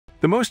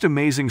The most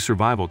amazing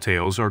survival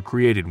tales are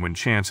created when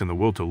chance and the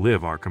will to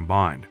live are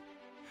combined.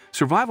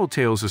 Survival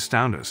tales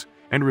astound us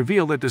and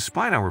reveal that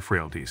despite our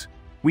frailties,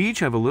 we each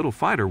have a little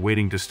fighter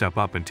waiting to step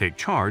up and take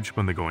charge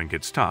when the going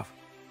gets tough.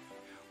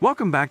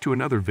 Welcome back to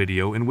another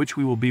video in which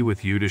we will be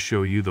with you to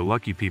show you the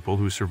lucky people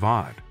who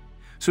survived.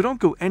 So don't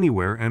go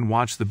anywhere and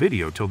watch the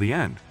video till the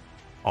end.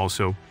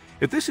 Also,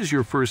 if this is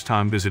your first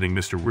time visiting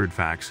Mr. Weird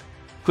Facts,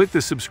 click the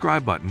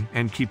subscribe button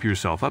and keep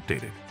yourself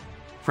updated.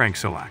 Frank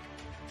Salak.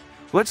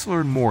 Let's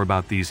learn more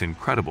about these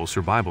incredible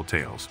survival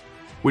tales,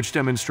 which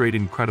demonstrate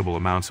incredible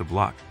amounts of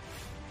luck.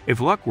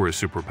 If luck were a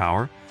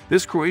superpower,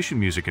 this Croatian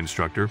music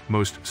instructor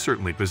most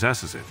certainly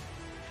possesses it.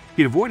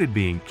 He avoided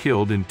being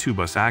killed in 2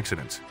 bus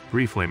accidents,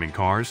 3 flaming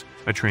cars,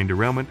 a train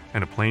derailment,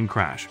 and a plane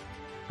crash,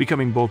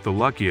 becoming both the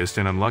luckiest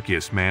and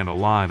unluckiest man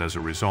alive as a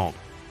result.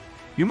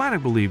 You might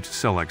have believed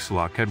Salak's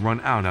luck had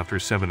run out after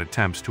 7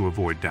 attempts to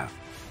avoid death.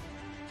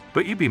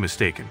 But you'd be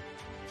mistaken.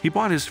 He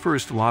bought his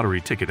first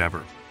lottery ticket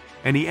ever,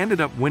 and he ended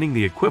up winning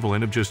the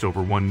equivalent of just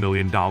over $1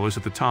 million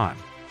at the time.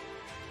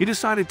 He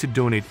decided to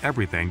donate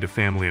everything to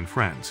family and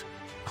friends,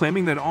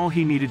 claiming that all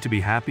he needed to be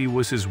happy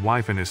was his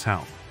wife and his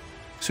health.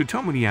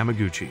 Tsutomu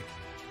Yamaguchi.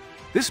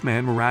 This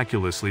man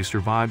miraculously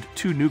survived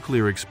 2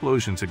 nuclear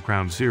explosions at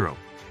Ground Zero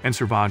and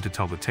survived to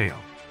tell the tale.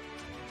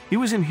 He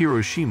was in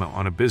Hiroshima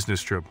on a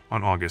business trip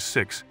on August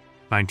 6,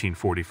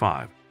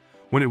 1945,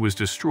 when it was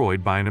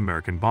destroyed by an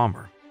American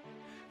bomber.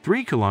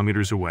 3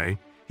 kilometers away,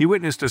 he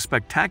witnessed a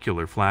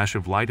spectacular flash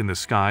of light in the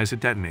sky as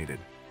it detonated.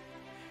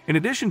 In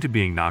addition to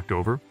being knocked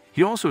over,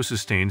 he also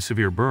sustained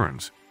severe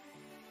burns,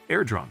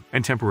 eardrum,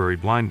 and temporary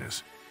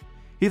blindness.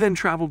 He then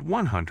traveled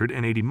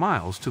 180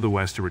 miles to the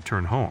west to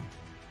return home,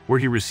 where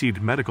he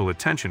received medical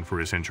attention for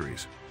his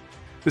injuries.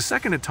 The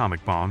second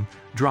atomic bomb,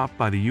 dropped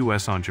by the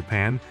US on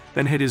Japan,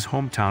 then hit his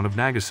hometown of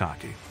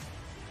Nagasaki.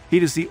 He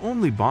is the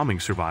only bombing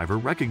survivor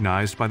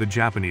recognized by the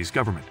Japanese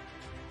government.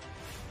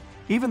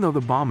 Even though the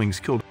bombings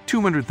killed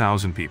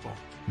 200,000 people,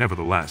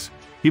 nevertheless,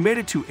 he made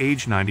it to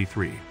age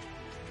 93.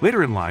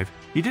 Later in life,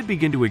 he did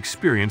begin to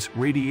experience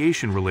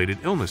radiation-related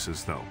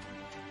illnesses, though.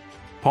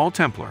 Paul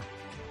Templar.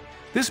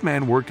 This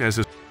man worked as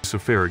a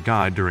safari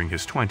guide during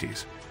his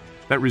 20s.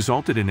 That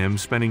resulted in him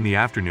spending the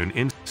afternoon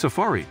in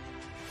safari.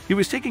 He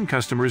was taking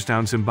customers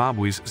down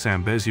Zimbabwe's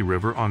Zambezi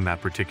River on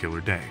that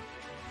particular day.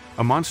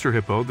 A monster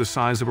hippo the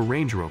size of a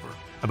Range Rover,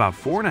 about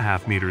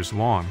 4.5 meters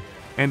long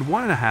and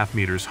 1.5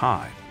 meters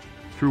high,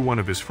 threw one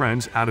of his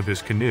friends out of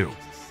his canoe.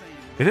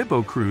 The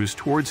hippo cruised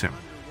towards him,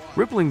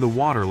 rippling the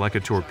water like a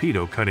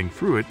torpedo cutting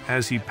through it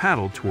as he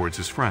paddled towards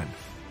his friend.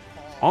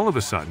 All of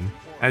a sudden,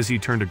 as he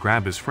turned to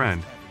grab his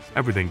friend,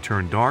 everything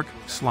turned dark,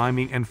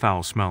 slimy, and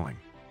foul-smelling.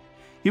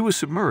 He was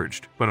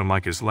submerged, but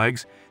unlike his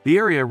legs, the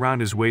area around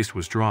his waist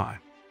was dry.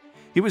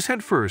 He was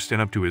head first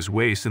and up to his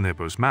waist in the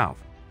hippo's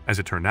mouth, as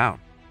it turned out.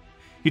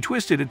 He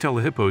twisted until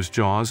the hippo's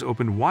jaws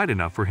opened wide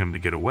enough for him to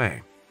get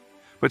away.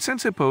 But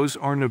since hippos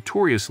are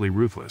notoriously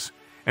ruthless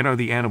and are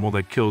the animal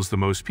that kills the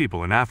most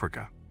people in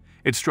Africa,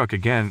 it struck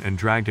again and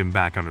dragged him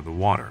back under the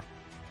water.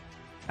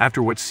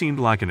 After what seemed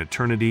like an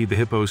eternity, the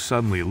hippo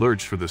suddenly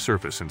lurched for the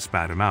surface and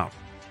spat him out.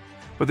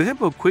 But the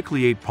hippo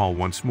quickly ate Paul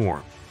once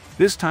more,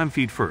 this time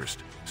feet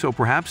first, so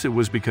perhaps it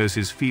was because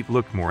his feet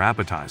looked more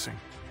appetizing.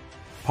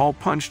 Paul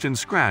punched and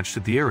scratched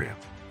at the area,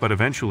 but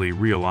eventually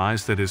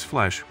realized that his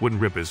flesh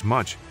wouldn't rip as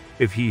much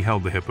if he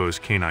held the hippo's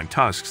canine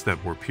tusks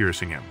that were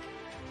piercing him.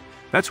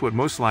 That's what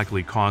most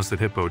likely caused the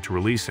hippo to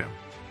release him.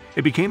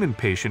 It became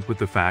impatient with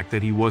the fact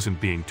that he wasn't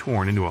being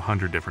torn into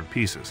 100 different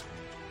pieces.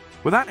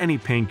 Without any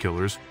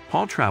painkillers,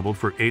 Paul traveled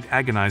for 8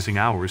 agonizing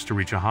hours to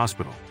reach a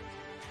hospital.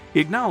 He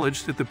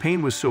acknowledged that the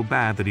pain was so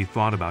bad that he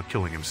thought about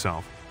killing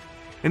himself.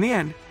 In the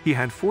end, he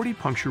had 40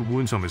 puncture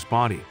wounds on his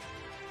body.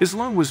 His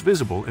lung was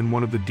visible in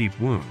one of the deep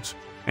wounds,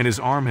 and his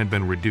arm had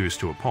been reduced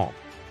to a pulp.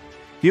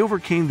 He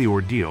overcame the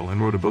ordeal and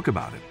wrote a book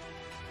about it.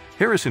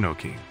 Harrison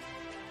O'Keefe.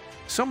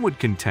 Some would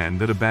contend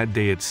that a bad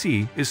day at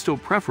sea is still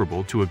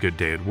preferable to a good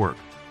day at work.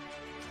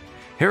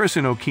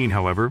 Harrison O'Keefe,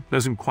 however,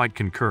 doesn't quite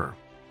concur.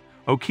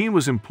 O'Keefe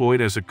was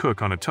employed as a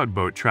cook on a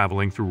tugboat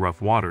traveling through rough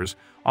waters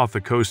off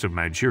the coast of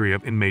Nigeria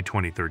in May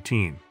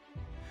 2013.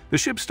 The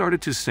ship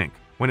started to sink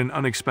when an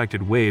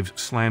unexpected wave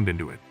slammed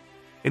into it.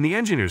 In the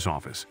engineer's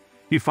office,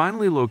 he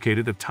finally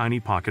located a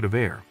tiny pocket of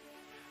air.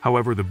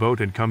 However, the boat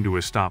had come to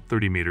a stop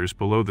 30 meters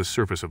below the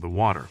surface of the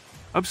water,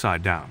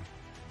 upside down.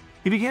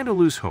 He began to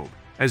lose hope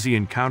as he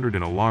encountered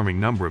an alarming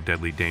number of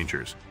deadly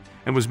dangers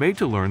and was made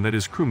to learn that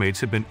his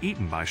crewmates had been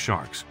eaten by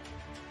sharks.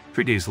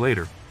 3 days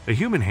later, a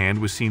human hand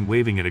was seen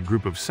waving at a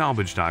group of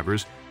salvage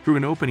divers through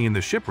an opening in the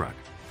shipwreck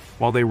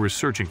while they were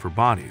searching for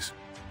bodies.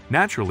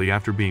 Naturally,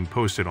 after being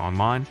posted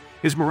online,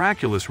 his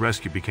miraculous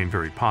rescue became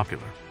very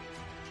popular.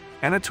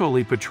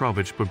 Anatoly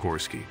Petrovich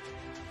Bugorsky.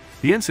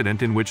 The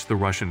incident in which the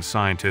Russian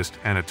scientist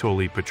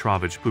Anatoly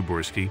Petrovich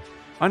Bugorsky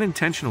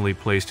unintentionally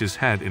placed his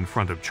head in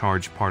front of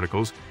charged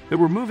particles that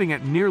were moving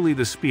at nearly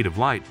the speed of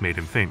light made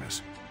him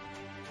famous.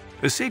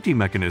 The safety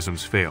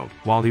mechanisms failed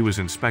while he was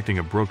inspecting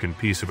a broken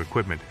piece of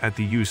equipment at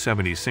the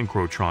U-70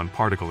 synchrotron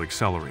particle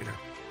accelerator.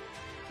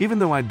 Even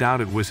though I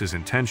doubt it was his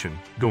intention,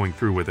 going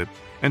through with it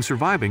and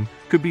surviving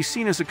could be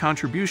seen as a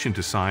contribution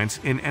to science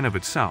in and of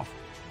itself.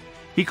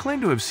 He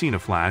claimed to have seen a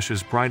flash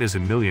as bright as a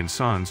million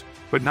suns,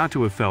 but not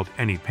to have felt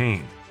any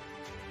pain.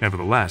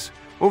 Nevertheless,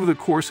 over the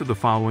course of the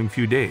following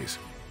few days,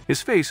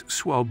 his face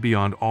swelled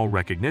beyond all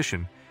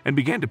recognition and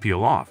began to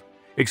peel off,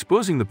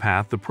 exposing the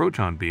path the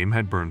proton beam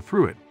had burned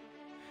through it.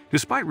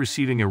 Despite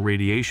receiving a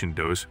radiation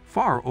dose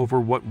far over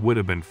what would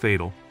have been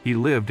fatal, he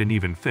lived and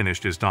even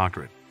finished his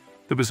doctorate.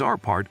 The bizarre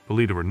part,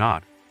 believe it or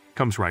not,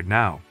 comes right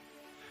now.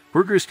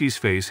 Burgerski's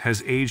face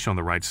has aged on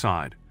the right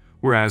side,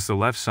 whereas the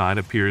left side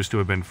appears to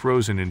have been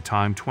frozen in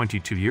time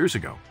 22 years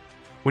ago.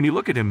 When you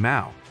look at him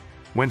now,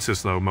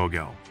 Wenceslao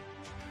Moguel,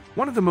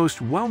 one of the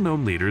most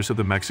well-known leaders of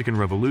the Mexican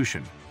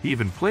Revolution, he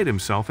even played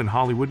himself in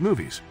Hollywood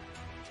movies.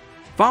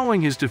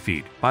 Following his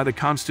defeat by the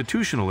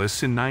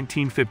Constitutionalists in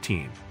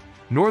 1915,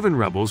 Northern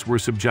rebels were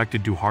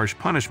subjected to harsh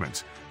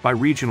punishments by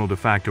regional de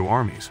facto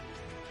armies.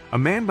 A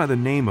man by the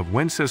name of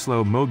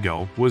Wenceslao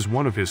Moguel was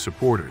one of his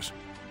supporters.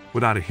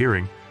 Without a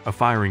hearing, a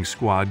firing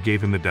squad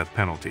gave him the death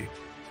penalty.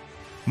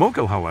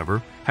 Moguel,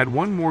 however, had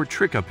one more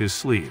trick up his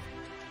sleeve.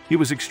 He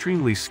was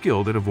extremely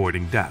skilled at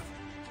avoiding death.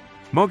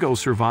 Moguel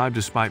survived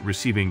despite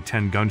receiving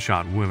 10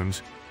 gunshot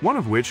wounds, one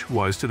of which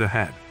was to the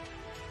head.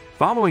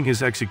 Following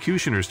his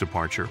executioner's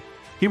departure,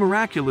 he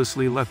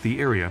miraculously left the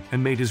area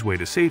and made his way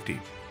to safety,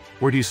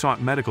 where he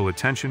sought medical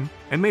attention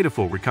and made a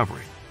full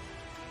recovery.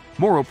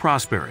 Moro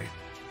Prosperi,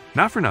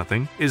 not for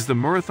nothing, is the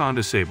Marathon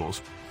des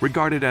Sables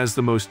regarded as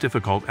the most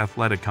difficult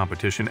athletic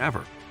competition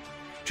ever.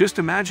 Just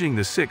imagining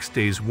the 6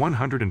 days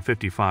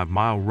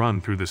 155-mile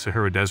run through the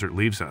Sahara Desert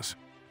leaves us,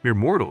 mere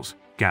mortals,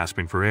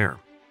 gasping for air.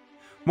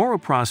 Moro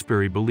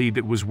Prosperi believed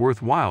it was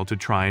worthwhile to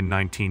try in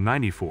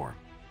 1994.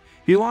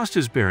 He lost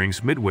his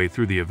bearings midway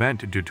through the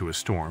event due to a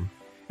storm,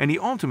 and he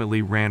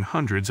ultimately ran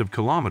hundreds of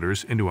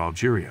kilometers into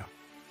Algeria.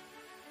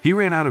 He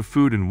ran out of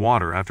food and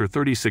water after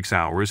 36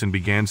 hours and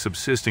began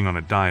subsisting on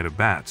a diet of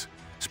bats,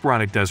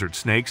 sporadic desert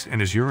snakes, and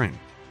his urine.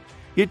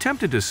 He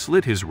attempted to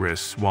slit his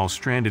wrists while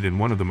stranded in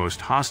one of the most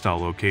hostile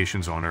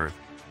locations on Earth.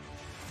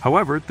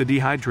 However, the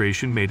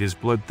dehydration made his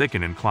blood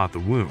thicken and clot the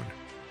wound.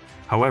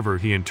 However,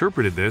 he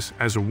interpreted this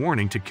as a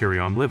warning to carry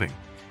on living,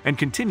 and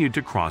continued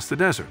to cross the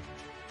desert.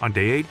 On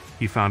day 8,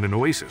 he found an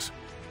oasis.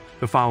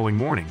 The following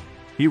morning,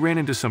 he ran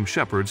into some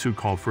shepherds who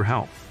called for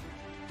help.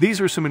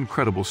 These are some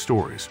incredible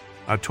stories.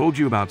 I've told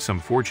you about some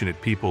fortunate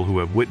people who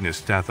have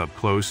witnessed death up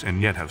close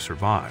and yet have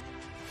survived.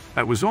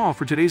 That was all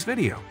for today's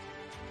video.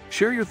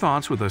 Share your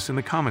thoughts with us in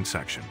the comment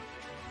section.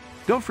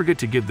 Don't forget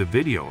to give the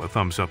video a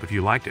thumbs up if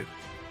you liked it.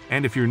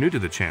 And if you're new to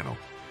the channel,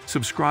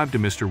 subscribe to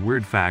Mr.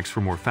 Weird Facts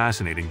for more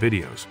fascinating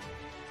videos.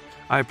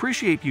 I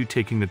appreciate you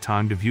taking the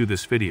time to view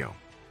this video.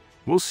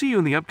 We'll see you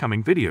in the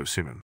upcoming video soon.